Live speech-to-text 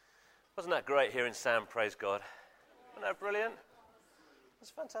Wasn't that great hearing Sam praise God? Wasn't that brilliant? It was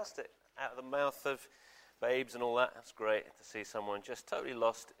fantastic. Out of the mouth of babes and all that. That's great to see someone just totally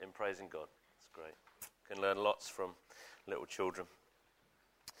lost in praising God. It's great. Can learn lots from little children.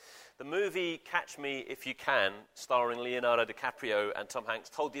 The movie Catch Me If You Can, starring Leonardo DiCaprio and Tom Hanks,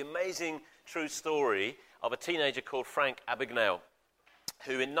 told the amazing true story of a teenager called Frank Abagnale,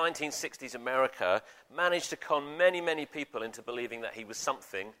 who in 1960s America managed to con many, many people into believing that he was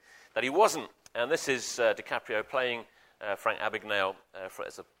something that he wasn't. And this is DiCaprio playing Frank Abagnale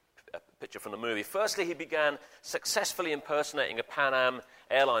as a picture from the movie. Firstly, he began successfully impersonating a Pan Am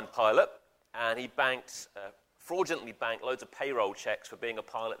airline pilot, and he fraudulently banked loads of payroll checks for being a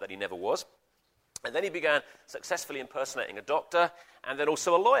pilot that he never was. And then he began successfully impersonating a doctor and then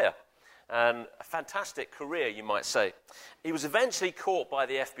also a lawyer. And a fantastic career, you might say. He was eventually caught by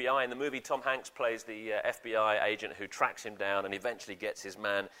the FBI. In the movie, Tom Hanks plays the FBI agent who tracks him down and eventually gets his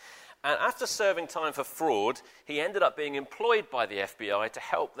man. And after serving time for fraud, he ended up being employed by the FBI to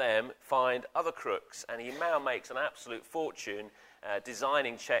help them find other crooks. And he now makes an absolute fortune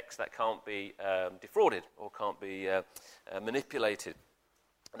designing checks that can't be defrauded or can't be manipulated.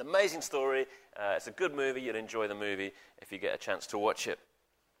 An amazing story. It's a good movie. You'll enjoy the movie if you get a chance to watch it.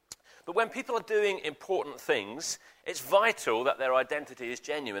 But when people are doing important things, it's vital that their identity is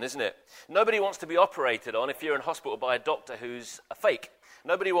genuine, isn't it? Nobody wants to be operated on if you're in hospital by a doctor who's a fake.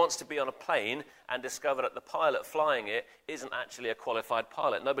 Nobody wants to be on a plane and discover that the pilot flying it isn't actually a qualified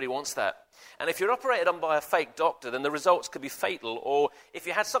pilot. Nobody wants that. And if you're operated on by a fake doctor, then the results could be fatal. Or if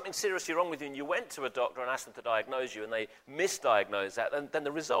you had something seriously wrong with you and you went to a doctor and asked them to diagnose you and they misdiagnosed that, then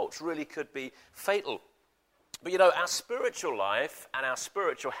the results really could be fatal. But you know, our spiritual life and our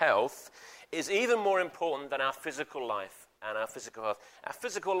spiritual health is even more important than our physical life and our physical health. Our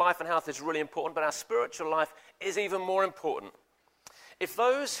physical life and health is really important, but our spiritual life is even more important. If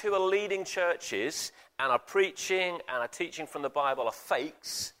those who are leading churches and are preaching and are teaching from the Bible are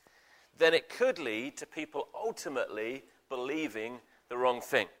fakes, then it could lead to people ultimately believing the wrong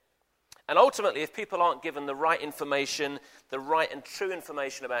thing. And ultimately, if people aren't given the right information, the right and true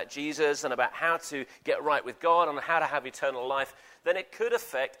information about Jesus and about how to get right with God and how to have eternal life, then it could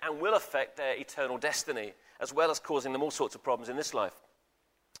affect and will affect their eternal destiny, as well as causing them all sorts of problems in this life.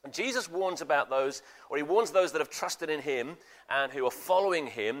 And Jesus warns about those, or he warns those that have trusted in him and who are following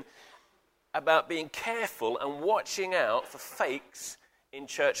him about being careful and watching out for fakes in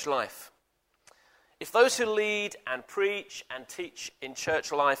church life. If those who lead and preach and teach in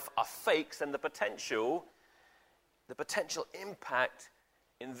church life are fakes, then the potential impact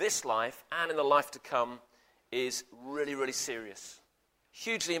in this life and in the life to come is really, really serious.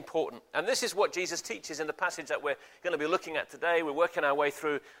 Hugely important. And this is what Jesus teaches in the passage that we're going to be looking at today. We're working our way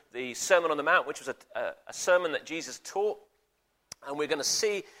through the Sermon on the Mount, which was a sermon that Jesus taught. And we're going to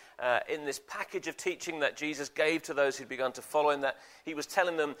see in this package of teaching that Jesus gave to those who'd begun to follow him, that he was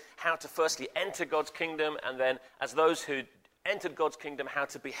telling them how to firstly enter God's kingdom, and then as those who entered God's kingdom, how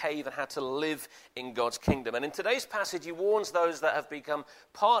to behave and how to live in God's kingdom. And in today's passage, he warns those that have become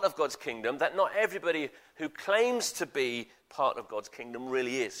part of God's kingdom that not everybody who claims to be part of God's kingdom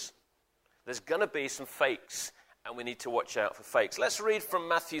really is. There's going to be some fakes, and we need to watch out for fakes. Let's read from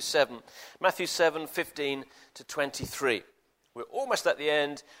Matthew 7, 15 to 23. We're almost at the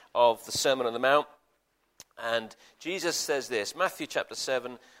end of the Sermon on the Mount, and Jesus says this, Matthew chapter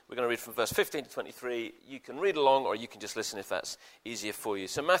 7, we're going to read from verse 15 to 23. You can read along, or you can just listen if that's easier for you.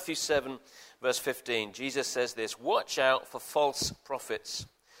 So Matthew 7, verse 15, Jesus says this, "Watch out for false prophets.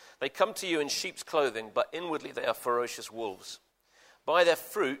 They come to you in sheep's clothing, but inwardly they are ferocious wolves. By their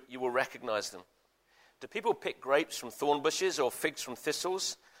fruit you will recognize them. Do people pick grapes from thorn bushes or figs from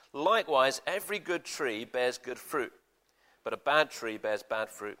thistles? Likewise, every good tree bears good fruit, but a bad tree bears bad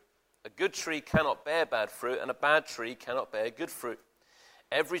fruit. A good tree cannot bear bad fruit, and a bad tree cannot bear good fruit.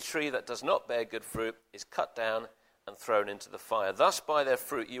 Every tree that does not bear good fruit is cut down and thrown into the fire. Thus by their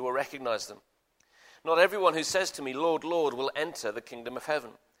fruit you will recognize them. Not everyone who says to me, 'Lord, Lord,' will enter the kingdom of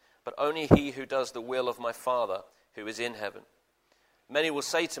heaven, but only he who does the will of my Father who is in heaven. Many will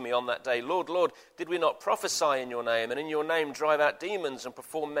say to me on that day, 'Lord, Lord, did we not prophesy in your name, and in your name drive out demons and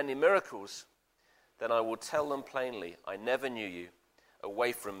perform many miracles?' Then I will tell them plainly, 'I never knew you.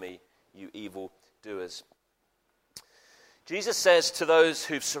 Away from me, you evil doers.'" Jesus says to those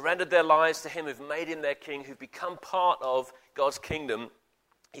who've surrendered their lives to him, who've made him their king, who've become part of God's kingdom,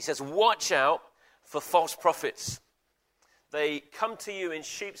 he says, watch out for false prophets. They come to you in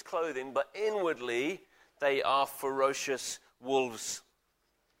sheep's clothing, but inwardly they are ferocious wolves.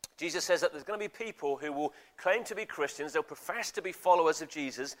 Jesus says that there's going to be people who will claim to be Christians, they'll profess to be followers of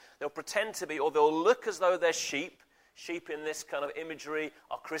Jesus, they'll pretend to be, or they'll look as though they're sheep sheep in this kind of imagery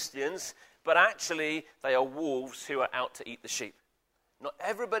are Christians, but actually they are wolves who are out to eat the sheep. Not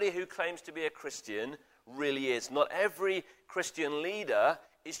everybody who claims to be a Christian really is. Not every Christian leader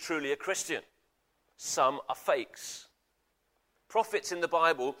is truly a Christian. Some are fakes. Prophets in the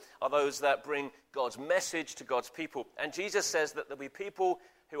Bible are those that bring God's message to God's people. And Jesus says that there'll be people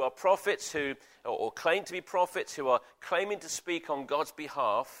who are prophets or claim to be prophets, who are claiming to speak on God's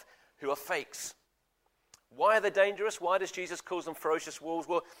behalf, who are fakes. Why are they dangerous? Why does Jesus call them ferocious wolves?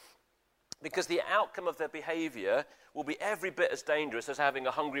 Well, because the outcome of their behavior will be every bit as dangerous as having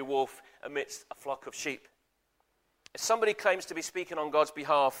a hungry wolf amidst a flock of sheep. If somebody claims to be speaking on God's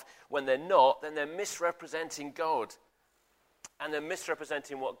behalf when they're not, then they're misrepresenting God. And they're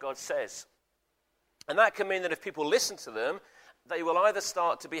misrepresenting what God says. And that can mean that if people listen to them, they will either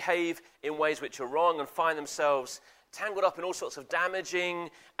start to behave in ways which are wrong and find themselves tangled up in all sorts of damaging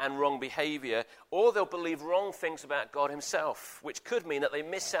and wrong behavior, or they'll believe wrong things about God himself, which could mean that they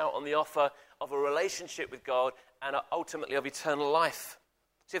miss out on the offer of a relationship with God and ultimately of eternal life.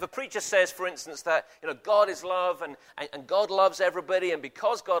 See, if a preacher says, for instance, that God is love and God loves everybody, and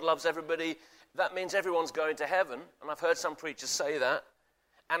because God loves everybody, that means everyone's going to heaven, and I've heard some preachers say that,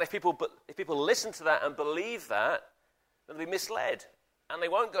 and if people listen to that and believe that, then they'll be misled, and they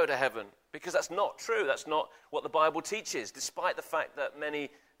won't go to heaven, because that's not true. That's not what the Bible teaches, despite the fact that many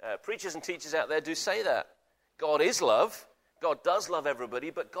preachers and teachers out there do say that. God is love. God does love everybody,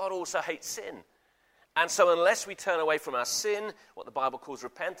 but God also hates sin. And so unless we turn away from our sin, what the Bible calls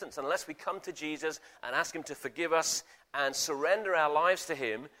repentance, unless we come to Jesus and ask him to forgive us and surrender our lives to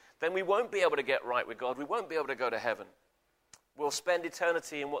him, then we won't be able to get right with God. We won't be able to go to heaven. We'll spend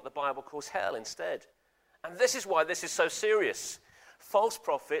eternity in what the Bible calls hell instead. And this is why this is so serious. False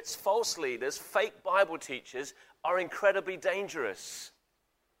prophets, false leaders, fake Bible teachers are incredibly dangerous.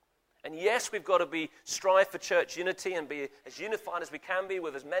 And yes, we've got to strive for church unity and be as unified as we can be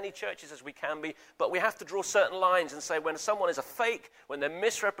with as many churches as we can be, but we have to draw certain lines and say when someone is a fake, when they're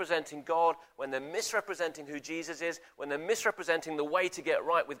misrepresenting God, when they're misrepresenting who Jesus is, when they're misrepresenting the way to get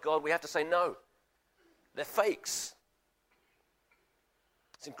right with God, we have to say no. They're fakes.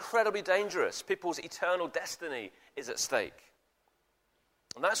 It's incredibly dangerous. People's eternal destiny is at stake.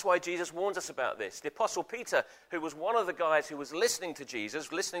 And that's why Jesus warns us about this. The Apostle Peter, who was one of the guys who was listening to Jesus,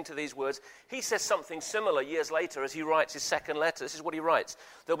 listening to these words, he says something similar years later as he writes his second letter. This is what he writes.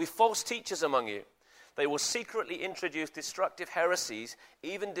 There'll be false teachers among you. They will secretly introduce destructive heresies,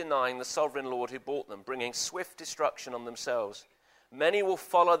 even denying the sovereign Lord who bought them, bringing swift destruction on themselves. Many will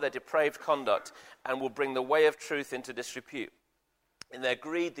follow their depraved conduct and will bring the way of truth into disrepute. In their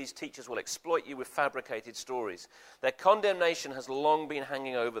greed, these teachers will exploit you with fabricated stories. Their condemnation has long been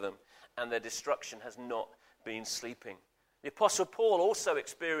hanging over them, and their destruction has not been sleeping. The Apostle Paul also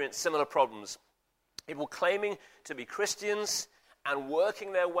experienced similar problems. People claiming to be Christians and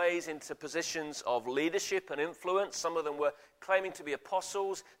working their ways into positions of leadership and influence. Some of them were claiming to be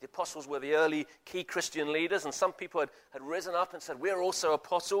apostles. The apostles were the early key Christian leaders, and some people had risen up and said, we're also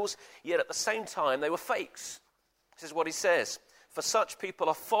apostles, yet at the same time they were fakes. This is what he says. For such people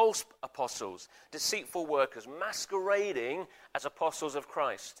are false apostles, deceitful workers, masquerading as apostles of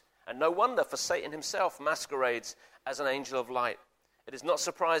Christ. And no wonder, for Satan himself masquerades as an angel of light. It is not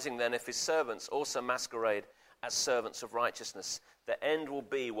surprising then if his servants also masquerade as servants of righteousness. Their end will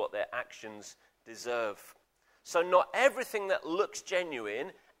be what their actions deserve. So not everything that looks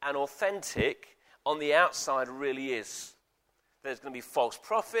genuine and authentic on the outside really is. There's going to be false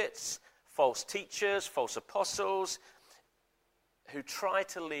prophets, false teachers, false apostles, who try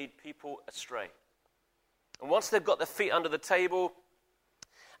to lead people astray. And once they've got their feet under the table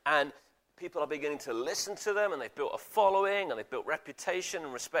and people are beginning to listen to them and they've built a following and they've built reputation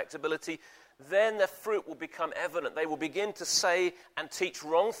and respectability, then their fruit will become evident. They will begin to say and teach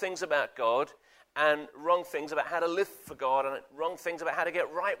wrong things about God and wrong things about how to live for God and wrong things about how to get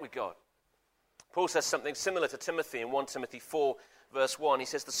right with God. Paul says something similar to Timothy in 1 Timothy 4, Verse 1, he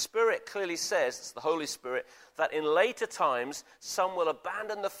says, the Spirit clearly says, it's the Holy Spirit, that in later times some will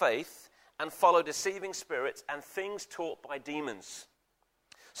abandon the faith and follow deceiving spirits and things taught by demons.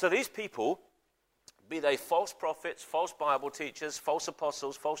 So these people, be they false prophets, false Bible teachers, false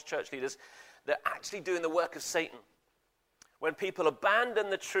apostles, false church leaders, they're actually doing the work of Satan. When people abandon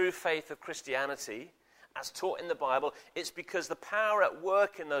the true faith of Christianity, as taught in the Bible, it's because the power at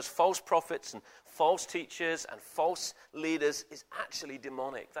work in those false prophets and false teachers and false leaders is actually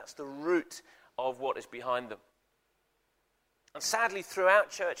demonic. That's the root of what is behind them. And sadly, throughout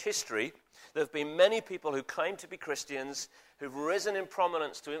church history, there have been many people who claim to be Christians, who've risen in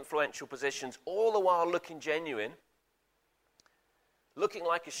prominence to influential positions, all the while looking genuine, looking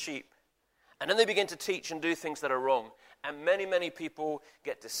like a sheep, And then they begin to teach and do things that are wrong. And many, many people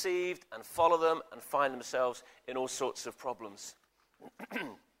get deceived and follow them and find themselves in all sorts of problems.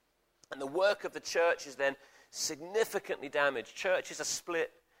 And the work of the church is then significantly damaged. Churches are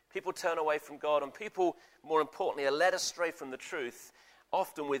split. People turn away from God. And people, more importantly, are led astray from the truth,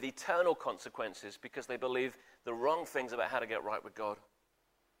 often with eternal consequences because they believe the wrong things about how to get right with God.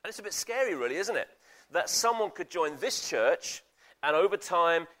 And it's a bit scary, really, isn't it? That someone could join this church and over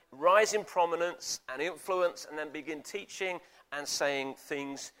time rise in prominence and influence and then begin teaching and saying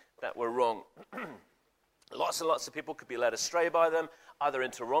things that were wrong. Lots and lots of people could be led astray by them, either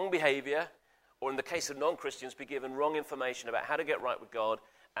into wrong behavior or, in the case of non-Christians, be given wrong information about how to get right with God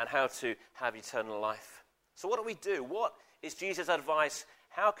and how to have eternal life. So what do we do? What is Jesus' advice?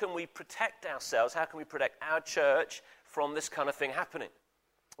 How can we protect ourselves? How can we protect our church from this kind of thing happening?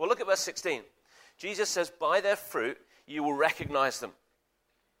 Well, look at verse 16. Jesus says, by their fruit you will recognize them.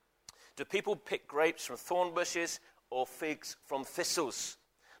 Do people pick grapes from thorn bushes or figs from thistles?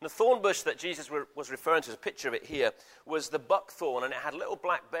 And the thorn bush that Jesus was referring to, a picture of it here, was the buckthorn, and it had little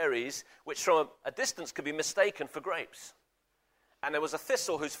black berries, which from a distance could be mistaken for grapes. And there was a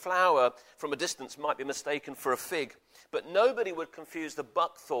thistle whose flower from a distance might be mistaken for a fig. But nobody would confuse the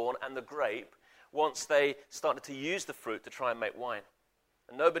buckthorn and the grape once they started to use the fruit to try and make wine.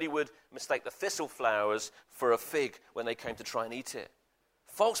 And nobody would mistake the thistle flowers for a fig when they came to try and eat it.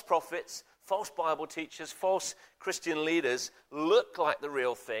 False prophets, false Bible teachers, false Christian leaders look like the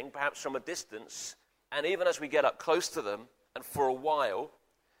real thing, perhaps from a distance, and even as we get up close to them, and for a while,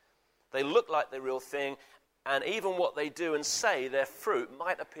 they look like the real thing, and even what they do and say, their fruit,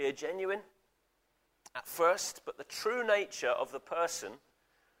 might appear genuine at first, but the true nature of the person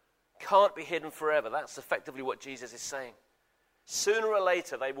can't be hidden forever. That's effectively what Jesus is saying. Sooner or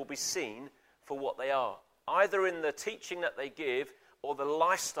later, they will be seen for what they are, either in the teaching that they give or the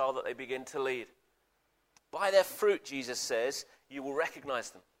lifestyle that they begin to lead. By their fruit, Jesus says, you will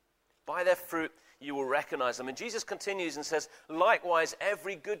recognize them. By their fruit, you will recognize them. And Jesus continues and says, likewise,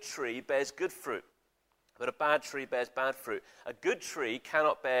 every good tree bears good fruit, but a bad tree bears bad fruit. A good tree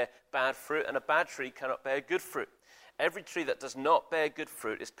cannot bear bad fruit, and a bad tree cannot bear good fruit. Every tree that does not bear good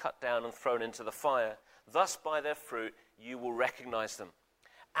fruit is cut down and thrown into the fire. Thus, by their fruit, you will recognize them.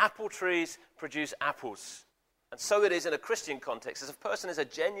 Apple trees produce apples. And so it is in a Christian context. As a person is a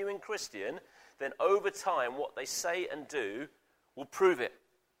genuine Christian, then over time what they say and do will prove it.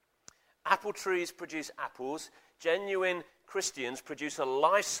 Apple trees produce apples. Genuine Christians produce a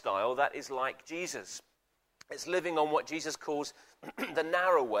lifestyle that is like Jesus. It's living on what Jesus calls the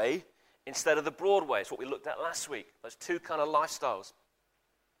narrow way instead of the broad way. It's what we looked at last week. Those two kind of lifestyles.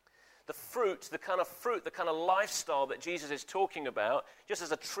 The fruit, the kind of lifestyle that Jesus is talking about, just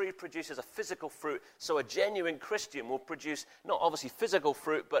as a tree produces a physical fruit, so a genuine Christian will produce not obviously physical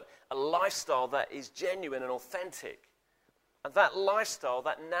fruit, but a lifestyle that is genuine and authentic. And that lifestyle,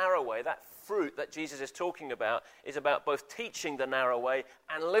 that narrow way, that fruit that Jesus is talking about, is about both teaching the narrow way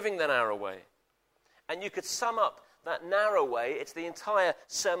and living the narrow way. And you could sum up that narrow way, it's the entire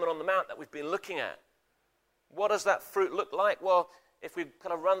Sermon on the Mount that we've been looking at. What does that fruit look like? Well, if we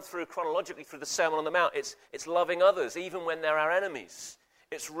kind of run through chronologically through the Sermon on the Mount, it's loving others even when they're our enemies.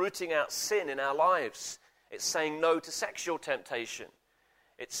 It's rooting out sin in our lives. It's saying no to sexual temptation.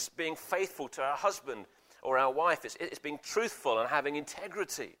 It's being faithful to our husband or our wife. It's being truthful and having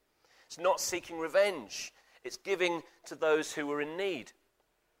integrity. It's not seeking revenge. It's giving to those who are in need.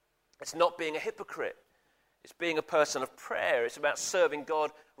 It's not being a hypocrite. It's being a person of prayer. It's about serving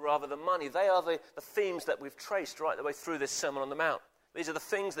God rather than money. They are the themes that we've traced right the way through this Sermon on the Mount. These are the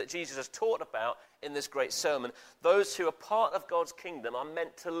things that Jesus has taught about in this great sermon. Those who are part of God's kingdom are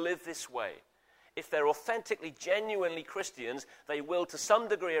meant to live this way. If they're authentically, genuinely Christians, they will, to some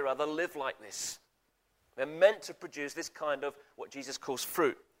degree or other, live like this. They're meant to produce this kind of what Jesus calls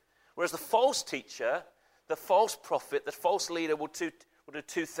fruit. Whereas the false teacher, the false prophet, the false leader will do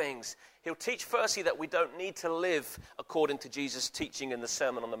two things. He'll teach firstly that we don't need to live according to Jesus' teaching in the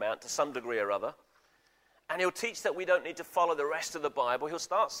Sermon on the Mount to some degree or other. And he'll teach that we don't need to follow the rest of the Bible. He'll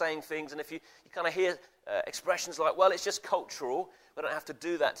start saying things, and if you kind of hear expressions like, well, it's just cultural, we don't have to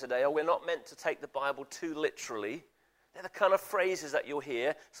do that today, or we're not meant to take the Bible too literally. They're the kind of phrases that you'll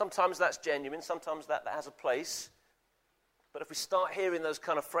hear. Sometimes that's genuine, sometimes that has a place. But if we start hearing those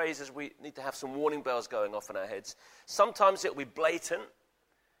kind of phrases, we need to have some warning bells going off in our heads. Sometimes it'll be blatant,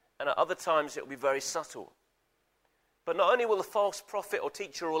 and at other times it'll be very subtle. But not only will the false prophet or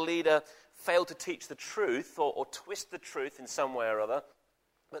teacher or leader fail to teach the truth or twist the truth in some way or other,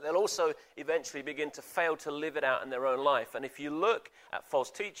 but they'll also eventually begin to fail to live it out in their own life. And if you look at false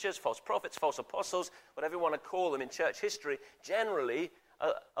teachers, false prophets, false apostles, whatever you want to call them in church history, generally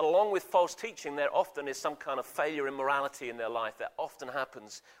along with false teaching, there often is some kind of failure in morality in their life. That often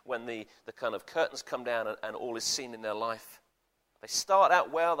happens when the kind of curtains come down and all is seen in their life. They start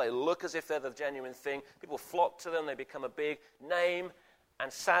out well, they look as if they're the genuine thing. People flock to them, they become a big name,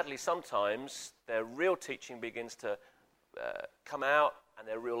 and sadly sometimes their real teaching begins to come out and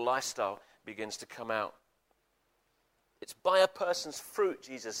their real lifestyle begins to come out. It's by a person's fruit,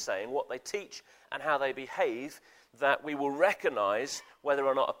 Jesus is saying, what they teach and how they behave, that we will recognize whether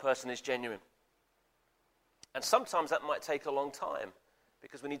or not a person is genuine. And sometimes that might take a long time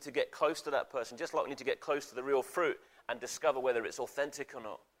because we need to get close to that person, just like we need to get close to the real fruit and discover whether it's authentic or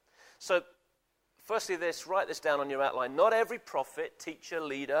not. So, firstly write this down on your outline. Not every prophet, teacher,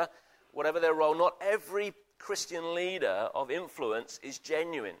 leader, whatever their role, not every Christian leader of influence is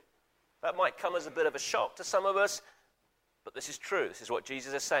genuine. That might come as a bit of a shock to some of us, but this is true. This is what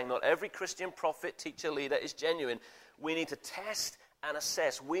Jesus is saying. Not every Christian prophet, teacher, leader is genuine. We need to test and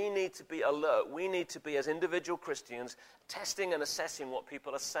assess. We need to be alert. We need to be, as individual Christians, testing and assessing what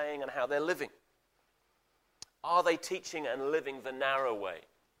people are saying and how they're living. Are they teaching and living the narrow way?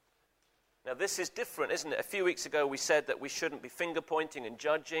 Now, this is different, isn't it? A few weeks ago, we said that we shouldn't be finger-pointing and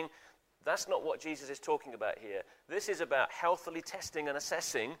judging. That's not what Jesus is talking about here. This is about healthily testing and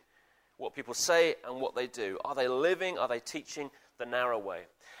assessing what people say and what they do. Are they living? Are they teaching the narrow way?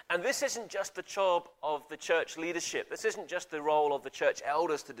 And this isn't just the job of the church leadership. This isn't just the role of the church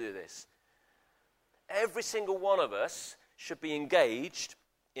elders to do this. Every single one of us should be engaged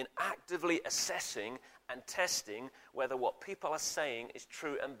in actively assessing and testing whether what people are saying is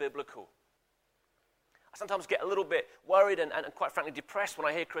true and biblical. I sometimes get a little bit worried and quite frankly depressed when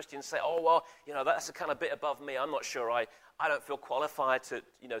I hear Christians say, oh, well, that's a kind of bit above me. I'm not sure. I don't feel qualified to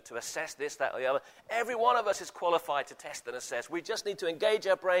assess this, that, or the other. Every one of us is qualified to test and assess. We just need to engage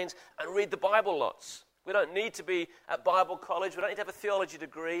our brains and read the Bible lots. We don't need to be at Bible college. We don't need to have a theology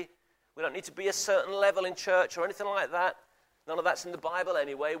degree. We don't need to be a certain level in church or anything like that. None of that's in the Bible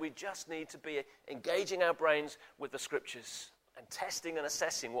anyway. We just need to be engaging our brains with the Scriptures and testing and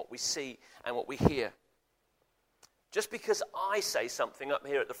assessing what we see and what we hear. Just because I say something up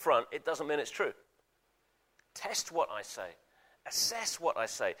here at the front, it doesn't mean it's true. Test what I say. Assess what I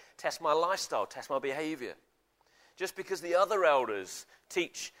say. Test my lifestyle. Test my behavior. Just because the other elders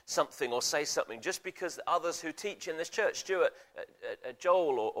teach something or say something, just because others who teach in this church, Stuart,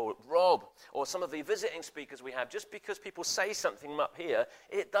 Joel or Rob, or some of the visiting speakers we have, just because people say something up here,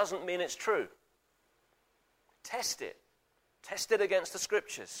 it doesn't mean it's true. Test it. Test it against the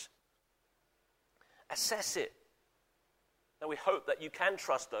Scriptures. Assess it. Now, we hope that you can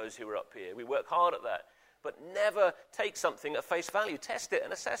trust those who are up here. We work hard at that. But never take something at face value. Test it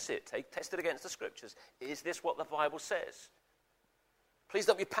and assess it. Test it against the Scriptures. Is this what the Bible says? Please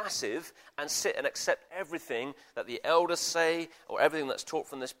don't be passive and sit and accept everything that the elders say or everything that's taught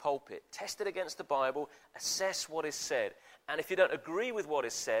from this pulpit. Test it against the Bible. Assess what is said. And if you don't agree with what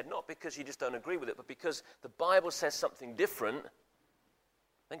is said, not because you just don't agree with it, but because the Bible says something different,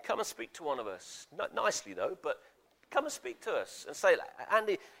 then come and speak to one of us. Not nicely, though, but come and speak to us and say,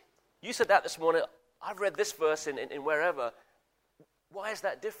 Andy, you said that this morning. I've read this verse in wherever. Why is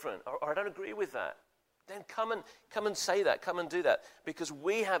that different? Or I don't agree with that. Then come and say that. Come and do that. Because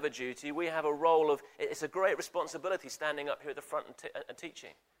we have a duty. We have a role of, it's a great responsibility standing up here at the front and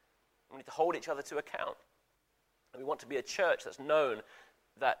teaching. We need to hold each other to account. And we want to be a church that's known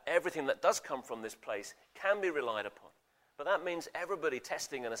that everything that does come from this place can be relied upon. But that means everybody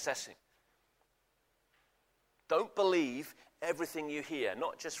testing and assessing. Don't believe everything you hear,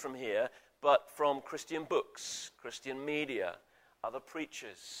 not just from here, but from Christian books, Christian media, other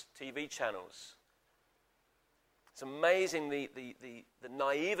preachers, TV channels. It's amazing the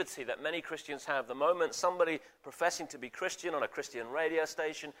naivety that many Christians have. The moment somebody professing to be Christian on a Christian radio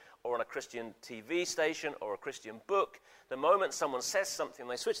station or on a Christian TV station or a Christian book, the moment someone says something,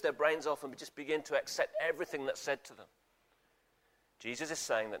 they switch their brains off and just begin to accept everything that's said to them. Jesus is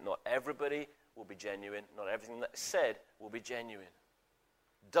saying that not everybody will be genuine. Not everything that's said will be genuine.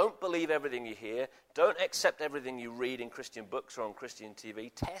 Don't believe everything you hear. Don't accept everything you read in Christian books or on Christian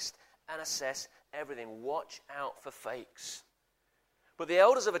TV. Test and assess everything. Watch out for fakes. But the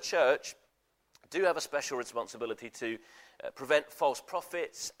elders of a church do have a special responsibility to prevent false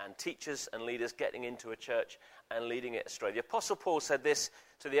prophets and teachers and leaders getting into a church and leading it astray. The Apostle Paul said this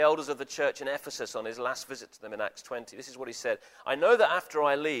to the elders of the church in Ephesus on his last visit to them in Acts 20. This is what he said. I know that after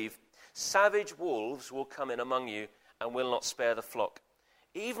I leave, savage wolves will come in among you and will not spare the flock.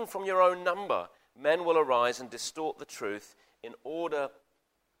 Even from your own number, men will arise and distort the truth in order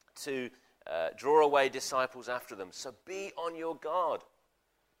to draw away disciples after them. So be on your guard.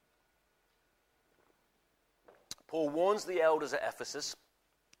 Paul warns the elders at Ephesus,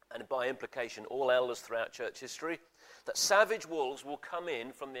 and by implication all elders throughout church history, that savage wolves will come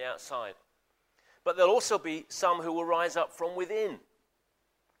in from the outside. But there'll also be some who will rise up from within.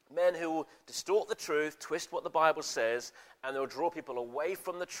 Men who will distort the truth, twist what the Bible says, and they'll draw people away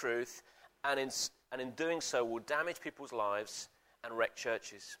from the truth, and in doing so will damage people's lives and wreck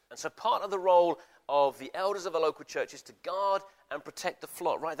churches. And so part of the role of the elders of a local church is to guard and protect the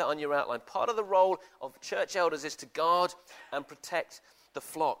flock. Write that on your outline. Part of the role of church elders is to guard and protect the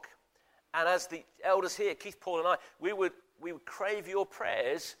flock. And as the elders here, Keith, Paul, and I, we would crave your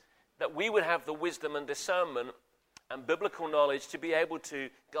prayers that we would have the wisdom and discernment and biblical knowledge to be able to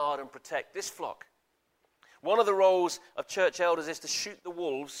guard and protect this flock. One of the roles of church elders is to shoot the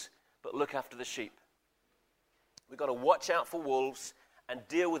wolves, but look after the sheep. We've got to watch out for wolves and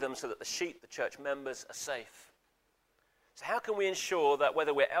deal with them so that the sheep, the church members, are safe. So how can we ensure that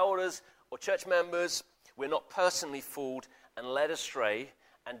whether we're elders or church members, we're not personally fooled and led astray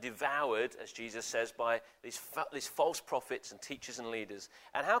and devoured, as Jesus says, by these false prophets and teachers and leaders?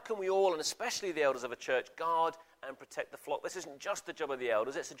 And how can we all, and especially the elders of a church, guard and protect the flock? This isn't just the job of the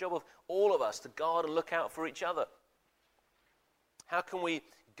elders, it's the job of all of us to guard and look out for each other. How can we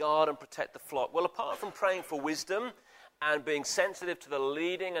guard and protect the flock? Well, apart from praying for wisdom and being sensitive to the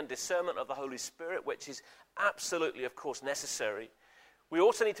leading and discernment of the Holy Spirit, which is absolutely, of course, necessary, we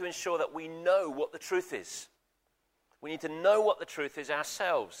also need to ensure that we know what the truth is. We need to know what the truth is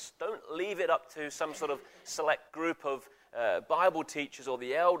ourselves. Don't leave it up to some sort of select group of Bible teachers or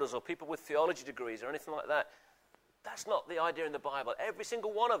the elders or people with theology degrees or anything like that. That's not the idea in the Bible. Every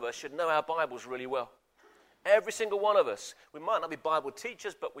single one of us should know our Bibles really well. Every single one of us. We might not be Bible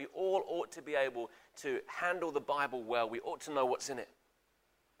teachers, but we all ought to be able to handle the Bible well. We ought to know what's in it.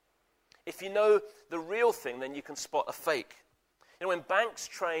 If you know the real thing, then you can spot a fake. You know, when banks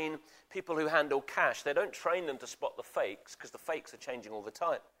train people who handle cash, they don't train them to spot the fakes, because the fakes are changing all the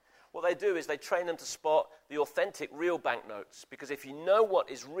time. What they do is they train them to spot the authentic, real banknotes, because if you know what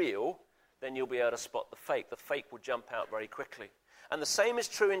is real, then you'll be able to spot the fake. The fake will jump out very quickly. And the same is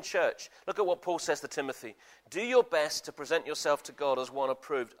true in church. Look at what Paul says to Timothy. Do your best to present yourself to God as one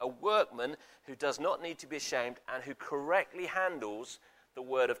approved, a workman who does not need to be ashamed and who correctly handles the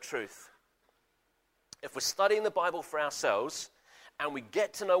word of truth. If we're studying the Bible for ourselves, and we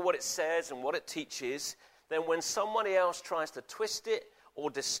get to know what it says and what it teaches, then when somebody else tries to twist it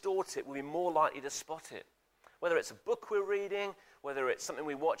or distort it, we'll be more likely to spot it. Whether it's a book we're reading, whether it's something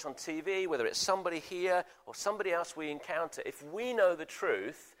we watch on TV, whether it's somebody here or somebody else we encounter, if we know the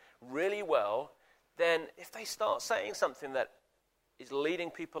truth really well, then if they start saying something that is leading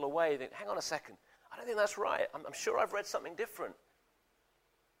people away, then hang on a second, I don't think that's right. I'm sure I've read something different.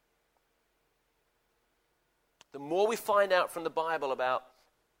 The more we find out from the Bible about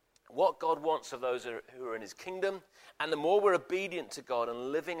what God wants of those who are in his kingdom, and the more we're obedient to God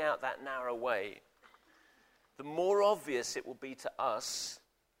and living out that narrow way, the more obvious it will be to us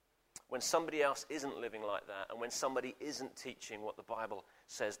when somebody else isn't living like that and when somebody isn't teaching what the Bible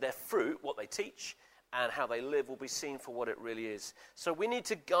says. Their fruit, what they teach, and how they live will be seen for what it really is. So we need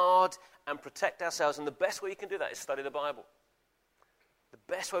to guard and protect ourselves, and the best way you can do that is study the Bible.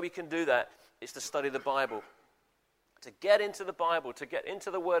 The best way we can do that is to study the Bible. To get into the Bible, to get into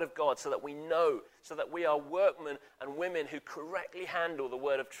the Word of God so that we know, so that we are workmen and women who correctly handle the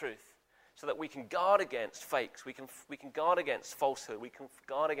Word of truth, so that we can guard against fakes, we can guard against falsehood, we can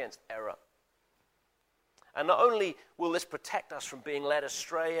guard against error. And not only will this protect us from being led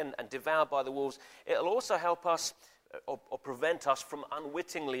astray and devoured by the wolves, it'll also help us or prevent us from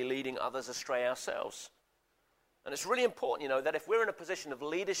unwittingly leading others astray ourselves. And it's really important, that if we're in a position of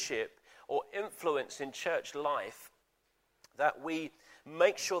leadership or influence in church life, that we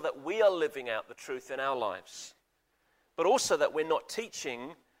make sure that we are living out the truth in our lives, but also that we're not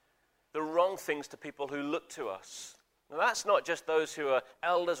teaching the wrong things to people who look to us. Now, that's not just those who are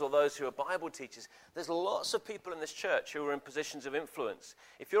elders or those who are Bible teachers. There's lots of people in this church who are in positions of influence.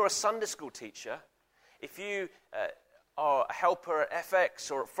 If you're a Sunday school teacher, if you are a helper at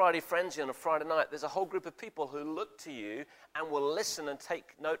FX or at Friday Frenzy on a Friday night, there's a whole group of people who look to you and will listen and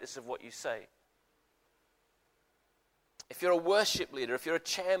take notice of what you say. If you're a worship leader, if you're a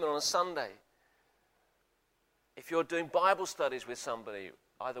chairman on a Sunday, if you're doing Bible studies with somebody,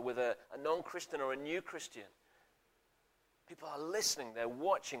 either with a non-Christian or a new Christian, people are listening, they're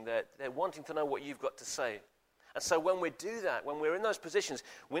watching, they're wanting to know what you've got to say. And so when we do that, when we're in those positions,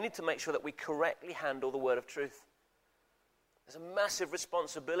 we need to make sure that we correctly handle the word of truth. There's a massive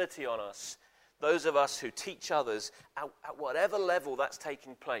responsibility on us, those of us who teach others, at whatever level that's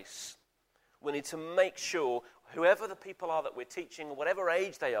taking place. We need to make sure whoever the people are that we're teaching, whatever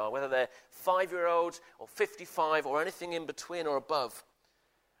age they are, whether they're 5-year-olds or 55 or anything in between or above,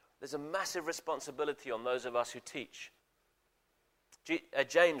 there's a massive responsibility on those of us who teach.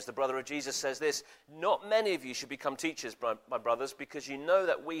 James, the brother of Jesus, says this, "Not many of you should become teachers, my brothers, because you know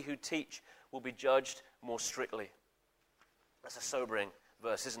that we who teach will be judged more strictly." That's a sobering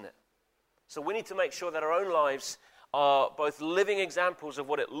verse, isn't it? So we need to make sure that our own lives are both living examples of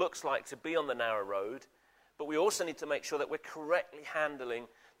what it looks like to be on the narrow road, but we also need to make sure that we're correctly handling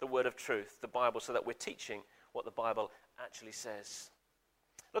the word of truth, the Bible, so that we're teaching what the Bible actually says.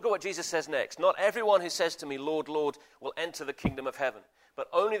 Look at what Jesus says next. "Not everyone who says to me, 'Lord, Lord,' will enter the kingdom of heaven, but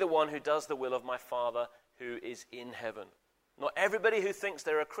only the one who does the will of my Father who is in heaven." Not everybody who thinks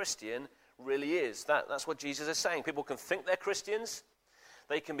they're a Christian really is. That's what Jesus is saying. People can think they're Christians.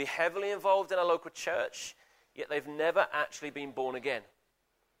 They can be heavily involved in a local church, yet they've never actually been born again.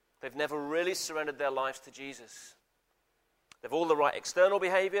 They've never really surrendered their lives to Jesus. They've all the right external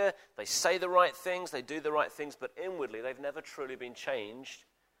behavior, they say the right things, they do the right things, but inwardly they've never truly been changed.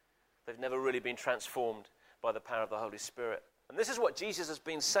 They've never really been transformed by the power of the Holy Spirit. And this is what Jesus has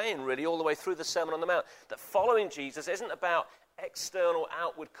been saying really all the way through the Sermon on the Mount, that following Jesus isn't about external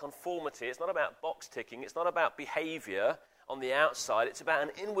outward conformity, it's not about box ticking, it's not about behavior on the outside, it's about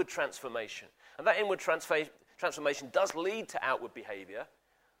an inward transformation. And that inward transformation does lead to outward behavior,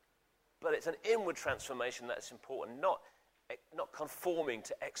 but it's an inward transformation that's important, not conforming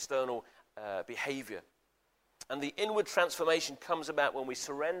to external behavior. And the inward transformation comes about when we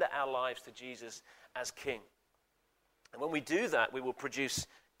surrender our lives to Jesus as King. And when we do that, we will produce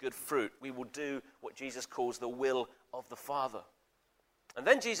good fruit. We will do what Jesus calls the will of the Father. And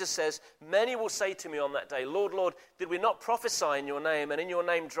then Jesus says, "Many will say to me on that day, 'Lord, Lord, did we not prophesy in your name, and in your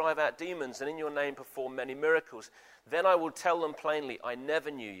name drive out demons, and in your name perform many miracles?' Then I will tell them plainly, 'I never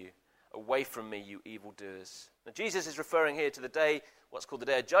knew you. Away from me, you evildoers.'" Now, Jesus is referring here to the day, what's called the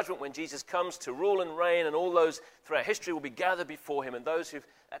day of judgment, when Jesus comes to rule and reign, and all those throughout history will be gathered before him, and those who've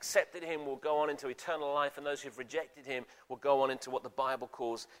accepted him will go on into eternal life, and those who've rejected him will go on into what the Bible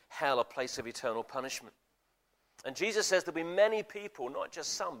calls hell, a place of eternal punishment. And Jesus says there'll be many people, not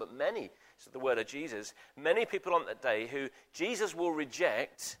just some, but many, this is the word of Jesus, many people on that day who Jesus will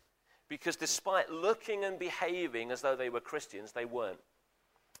reject because despite looking and behaving as though they were Christians, they weren't.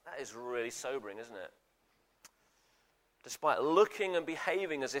 That is really sobering, isn't it? Despite looking and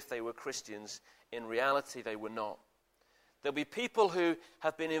behaving as if they were Christians, in reality they were not. There'll be people who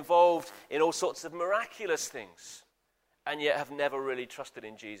have been involved in all sorts of miraculous things and yet have never really trusted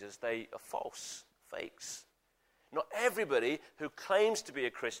in Jesus. They are false, fakes. Not everybody who claims to be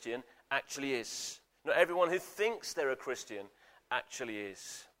a Christian actually is. Not everyone who thinks they're a Christian actually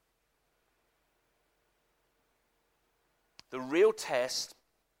is. The real test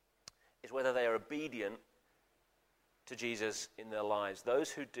is whether they are obedient to Jesus in their lives. Those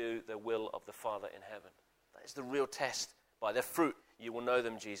who do the will of the Father in heaven. That is the real test. By their fruit you will know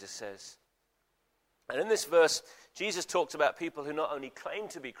them, Jesus says. And in this verse, Jesus talks about people who not only claim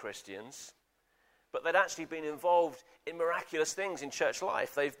to be Christians, but they'd actually been involved in miraculous things in church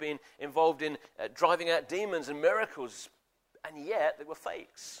life. They've been involved in driving out demons and miracles, and yet they were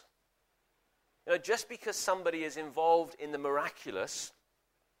fakes. You know, just because somebody is involved in the miraculous,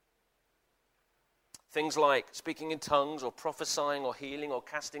 things like speaking in tongues or prophesying or healing or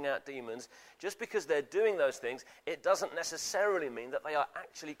casting out demons, just because they're doing those things, it doesn't necessarily mean that they are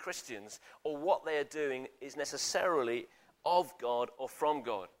actually Christians or what they are doing is necessarily of God or from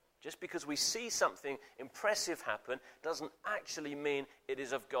God. Just because we see something impressive happen doesn't actually mean it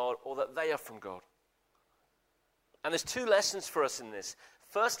is of God or that they are from God. And there's two lessons for us in this.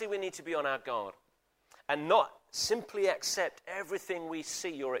 Firstly, we need to be on our guard and not simply accept everything we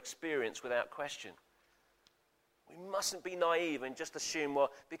see or experience without question. We mustn't be naive and just assume,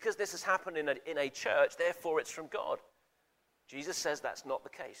 well, because this has happened in a church, therefore it's from God. Jesus says that's not the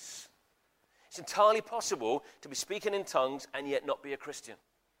case. It's entirely possible to be speaking in tongues and yet not be a Christian.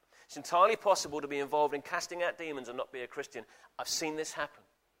 It's entirely possible to be involved in casting out demons and not be a Christian. I've seen this happen.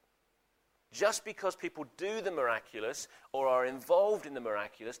 Just because people do the miraculous or are involved in the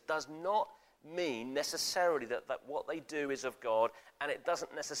miraculous does not mean necessarily that what they do is of God, and it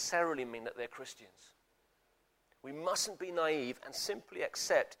doesn't necessarily mean that they're Christians. We mustn't be naive and simply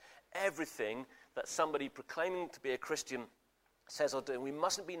accept everything that somebody proclaiming to be a Christian says or does. We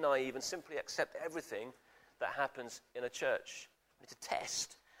mustn't be naive and simply accept everything that happens in a church. We need to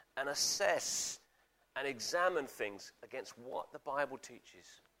test and assess and examine things against what the Bible teaches.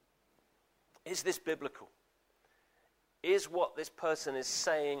 Is this biblical? Is what this person is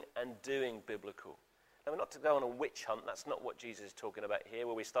saying and doing biblical? Now, we're not to go on a witch hunt. That's not what Jesus is talking about here,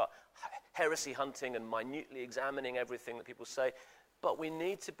 where we start heresy hunting and minutely examining everything that people say. But we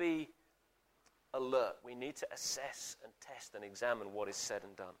need to be alert. We need to assess and test and examine what is said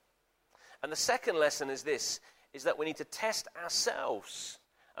and done. And the second lesson is this, is that we need to test ourselves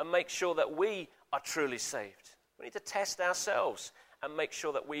and make sure that we are truly saved. We need to test ourselves and make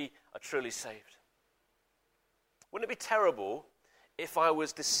sure that we are truly saved. Wouldn't it be terrible if I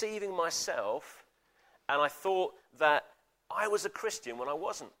was deceiving myself and I thought that I was a Christian when I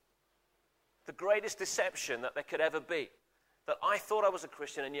wasn't? The greatest deception that there could ever be, that I thought I was a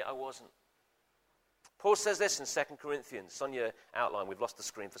Christian and yet I wasn't. Paul says this in 2 Corinthians. It's on your outline. We've lost the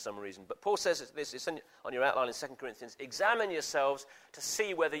screen for some reason. But Paul says this, it's on your outline in 2 Corinthians. Examine yourselves to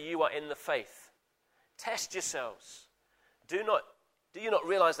see whether you are in the faith. Test yourselves. Do you not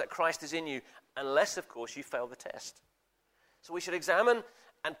realize that Christ is in you, unless, of course, you fail the test? So we should examine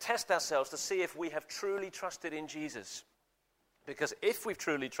and test ourselves to see if we have truly trusted in Jesus. Because if we've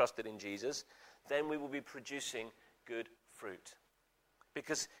truly trusted in Jesus, then we will be producing good fruit.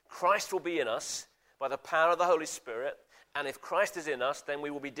 Because Christ will be in us by the power of the Holy Spirit, and if Christ is in us, then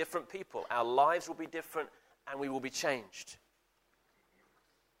we will be different people. Our lives will be different, and we will be changed.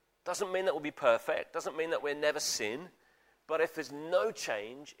 Doesn't mean that we'll be perfect, doesn't mean that we'll never sin, but if there's no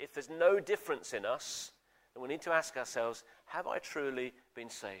change, if there's no difference in us, then we need to ask ourselves, have I truly been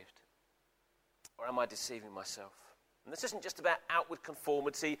saved? Or am I deceiving myself? And this isn't just about outward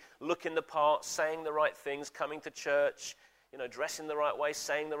conformity, looking the part, saying the right things, coming to church, dressing the right way,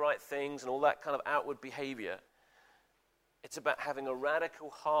 saying the right things, and all that kind of outward behavior. It's about having a radical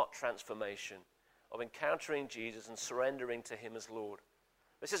heart transformation of encountering Jesus and surrendering to him as Lord.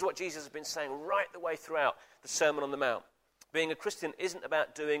 This is what Jesus has been saying right the way throughout the Sermon on the Mount. Being a Christian isn't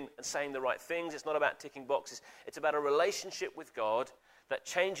about doing and saying the right things. It's not about ticking boxes. It's about a relationship with God that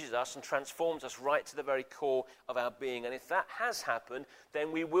changes us and transforms us right to the very core of our being. And if that has happened,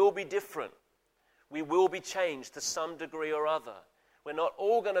 then we will be different. We will be changed to some degree or other. We're not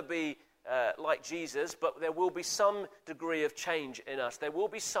all going to be like Jesus, but there will be some degree of change in us. There will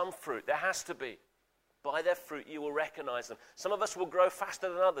be some fruit. There has to be. By their fruit you will recognize them. Some of us will grow faster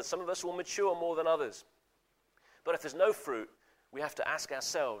than others. Some of us will mature more than others. But if there's no fruit, we have to ask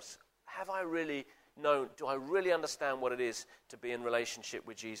ourselves, have I really known, do I really understand what it is to be in relationship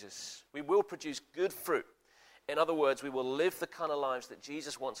with Jesus? We will produce good fruit. In other words, we will live the kind of lives that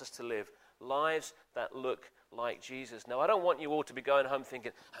Jesus wants us to live, lives that look like Jesus. Now, I don't want you all to be going home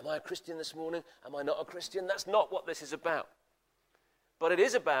thinking, am I a Christian this morning? Am I not a Christian? That's not what this is about. But it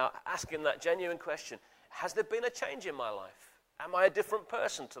is about asking that genuine question, has there been a change in my life? Am I a different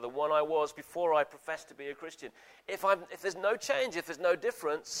person to the one I was before I professed to be a Christian? If there's no change, if there's no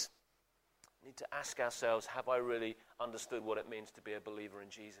difference, we need to ask ourselves, have I really understood what it means to be a believer in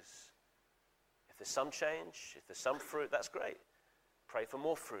Jesus? If there's some change, if there's some fruit, that's great. Pray for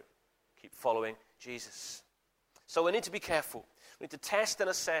more fruit. Keep following Jesus. So we need to be careful. We need to test and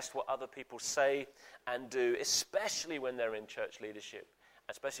assess what other people say and do, especially when they're in church leadership,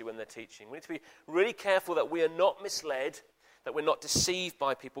 especially when they're teaching. We need to be really careful that we are not misled, that we're not deceived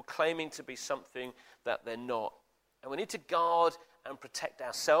by people claiming to be something that they're not. And we need to guard and protect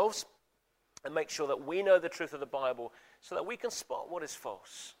ourselves and make sure that we know the truth of the Bible so that we can spot what is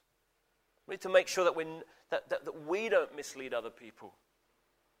false. We need to make sure that we don't mislead other people,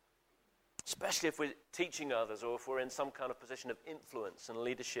 especially if we're teaching others or if we're in some kind of position of influence and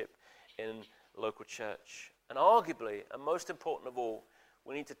leadership in local church. And arguably, and most important of all,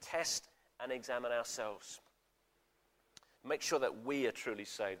 we need to test and examine ourselves. Make sure that we are truly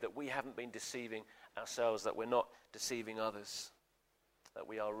saved, that we haven't been deceiving ourselves, that we're not deceiving others, that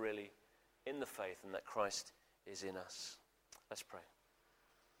we are really in the faith and that Christ is in us. Let's pray.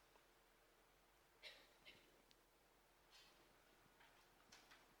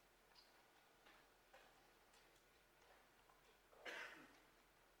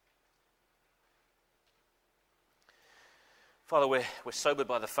 Father, we're sobered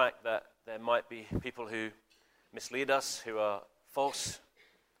by the fact that there might be people who mislead us, who are false,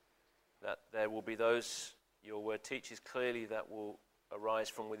 that there will be those, your word teaches clearly, that will arise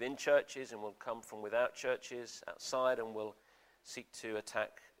from within churches and will come from without churches, outside, and will seek to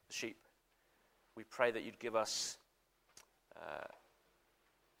attack the sheep. We pray that you'd give us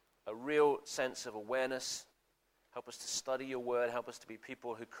a real sense of awareness. Help us to study your word. Help us to be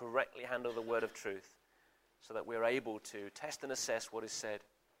people who correctly handle the word of truth so that we're able to test and assess what is said.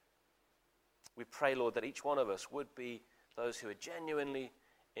 We pray, Lord, that each one of us would be those who are genuinely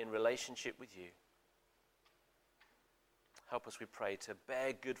in relationship with you. Help us, we pray, to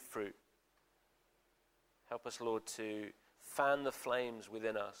bear good fruit. Help us, Lord, to fan the flames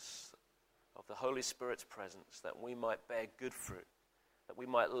within us of the Holy Spirit's presence, that we might bear good fruit, that we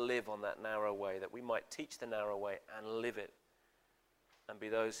might live on that narrow way, that we might teach the narrow way and live it, and be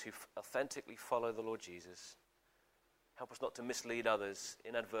those who authentically follow the Lord Jesus. Help us not to mislead others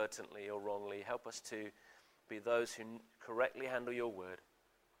inadvertently or wrongly. Help us to be those who correctly handle your word.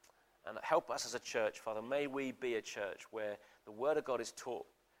 And help us as a church, Father. May we be a church where the word of God is taught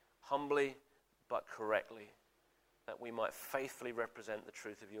humbly but correctly, that we might faithfully represent the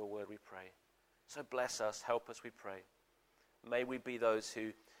truth of your word, we pray. So bless us, help us, we pray. May we be those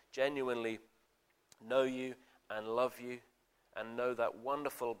who genuinely know you and love you and know that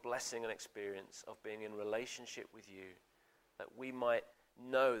wonderful blessing and experience of being in relationship with you, that we might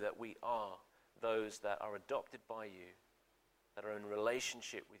know that we are those that are adopted by you, that are in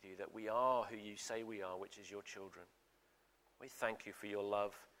relationship with you, that we are who you say we are, which is your children. We thank you for your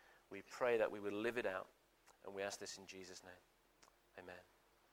love. We pray that we will live it out, and we ask this in Jesus' name. Amen.